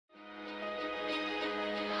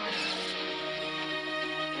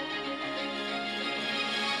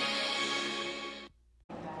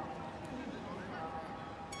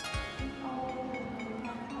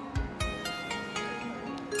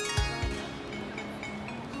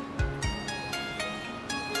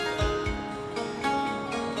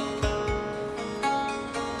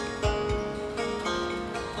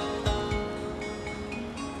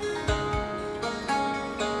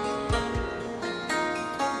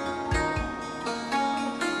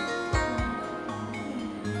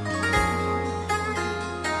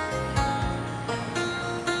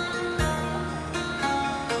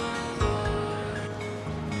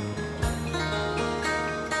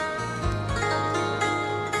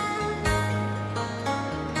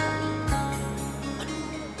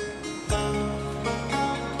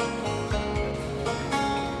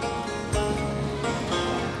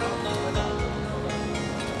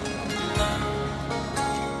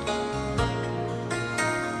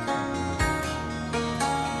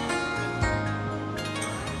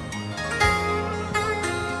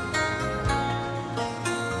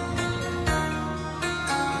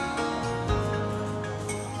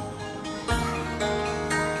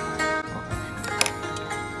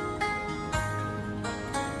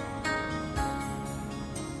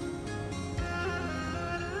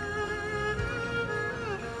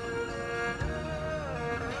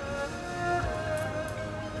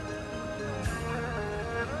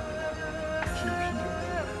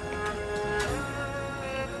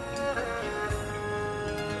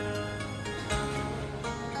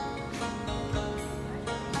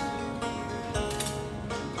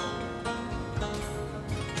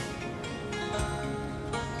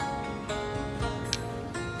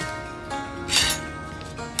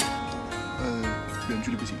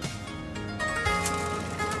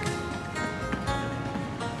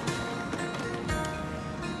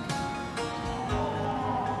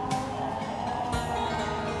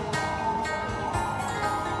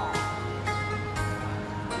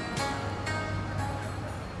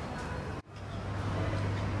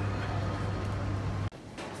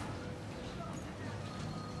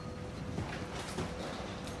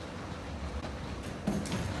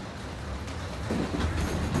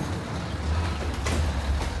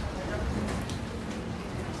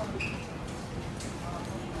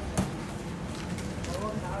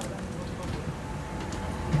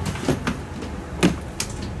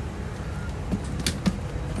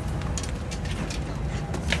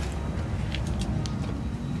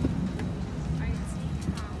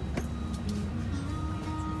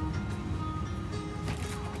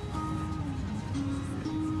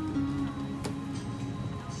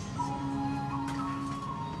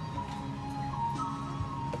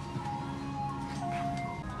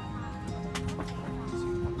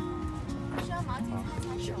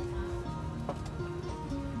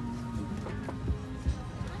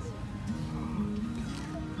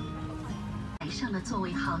上了座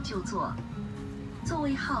位号就坐。座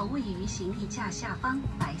位号位于行李架下方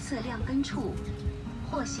白色亮根处，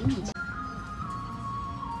或行李架。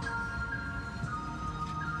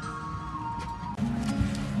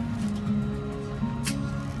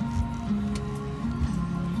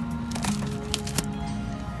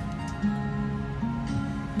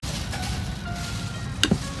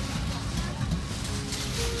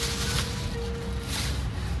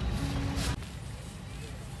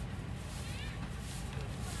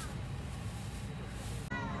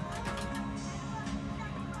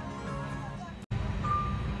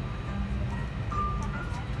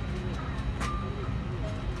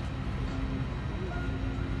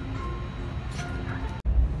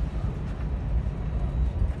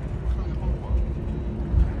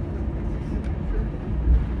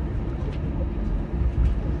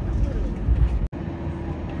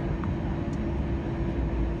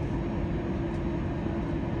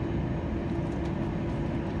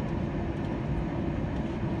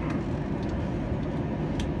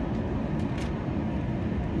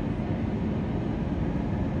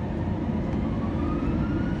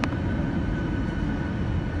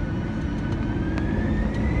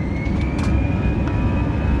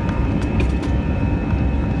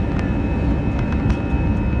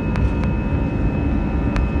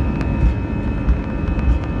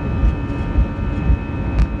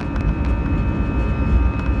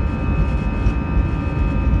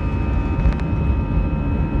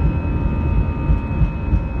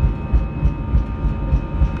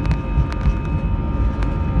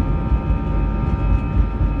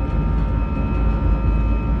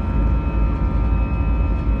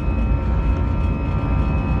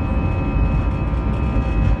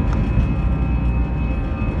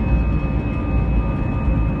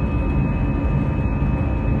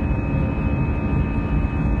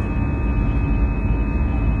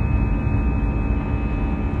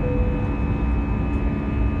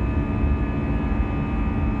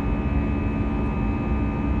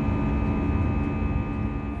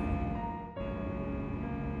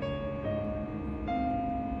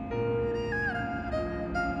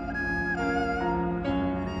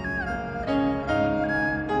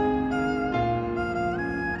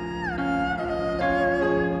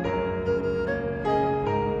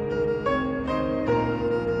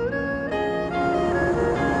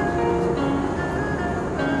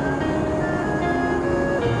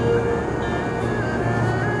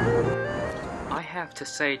To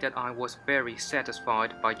say that I was very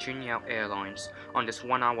satisfied by Juneyao Airlines on this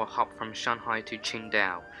 1-hour hop from Shanghai to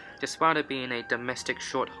Qingdao. Despite it being a domestic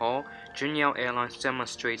short haul, Juneyao Airlines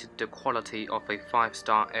demonstrated the quality of a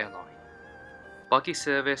 5-star airline. Buggy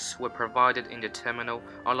service were provided in the terminal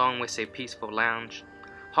along with a peaceful lounge,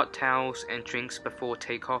 hot towels and drinks before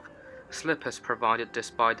takeoff, slippers provided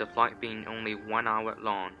despite the flight being only 1 hour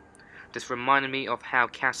long. This reminded me of how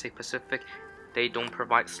Cathay Pacific they don't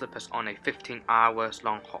provide slippers on a 15 hours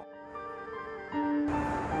long haul.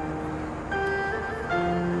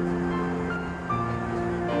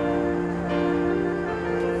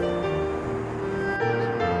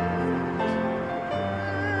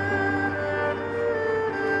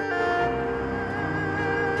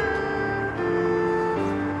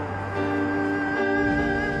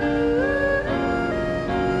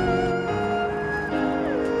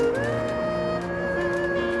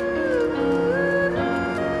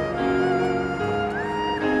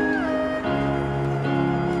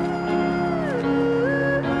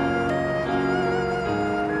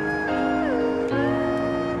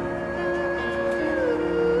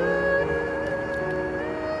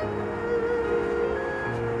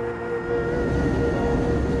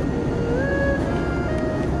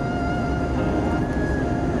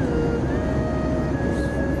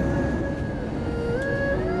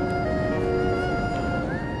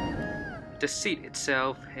 The seat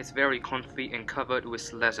itself is very comfy and covered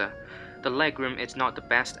with leather. The legroom is not the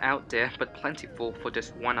best out there, but plentiful for this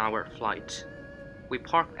 1-hour flight. We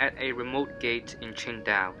parked at a remote gate in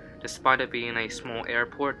Qingdao. Despite it being a small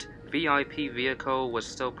airport, VIP vehicle was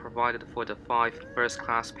still provided for the 5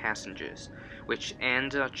 first-class passengers, which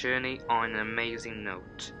ended our journey on an amazing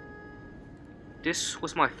note. This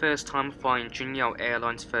was my first time flying Juneyao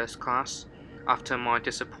Airlines first class. After my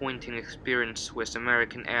disappointing experience with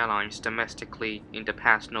American Airlines domestically in the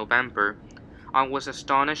past November, I was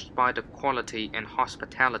astonished by the quality and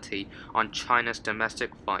hospitality on China's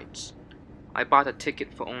domestic flights. I bought a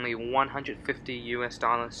ticket for only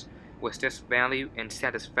 $150. With this value and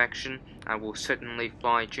satisfaction, I will certainly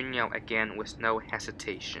fly Juneyao again with no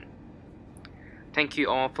hesitation. Thank you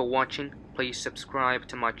all for watching. Please subscribe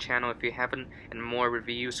to my channel if you haven't, and more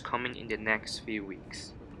reviews coming in the next few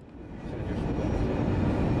weeks. 现在就出关了。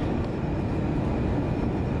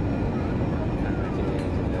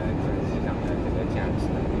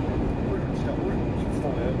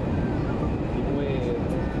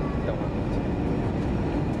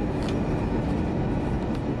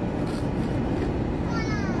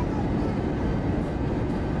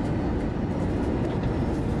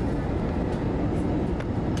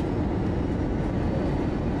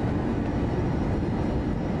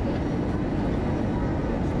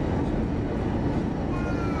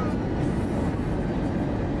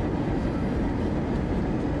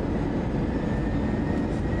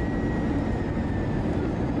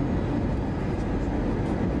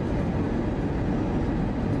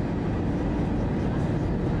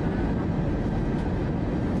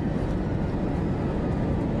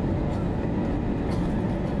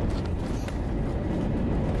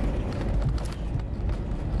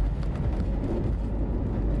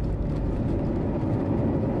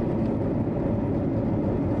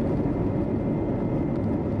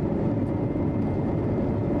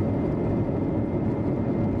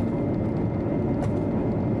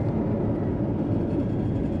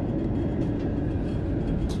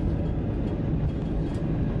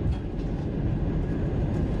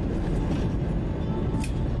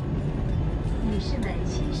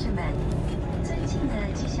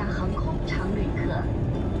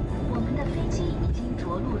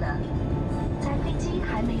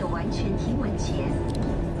全停稳前，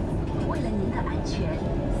为了您的安全，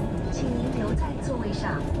请您留在座位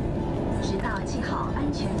上，直到系好安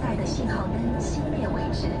全带的信号灯熄灭为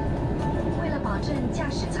止。为了保证驾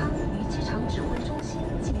驶舱与机场指挥中心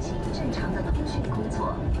进行正常的通讯工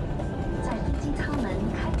作，在飞机舱门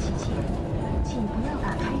开启前，请不要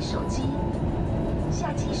打开手机。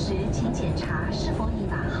下机时，请检查是否已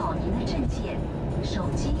拿好您的证件、手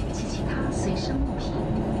机及其他随身物品。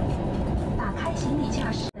打开行李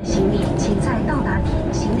架时的行李，请在到达厅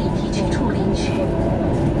行李提取处领取。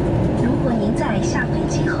如果您在下飞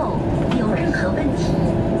机后有任何问题，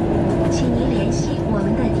请您联系我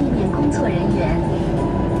们的地面工作人员，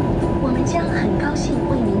我们将很高兴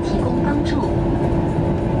为您提供帮助。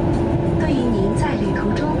对于您在旅途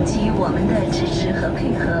中给予我们的支持和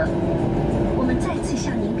配合，我们再次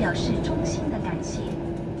向您表示衷心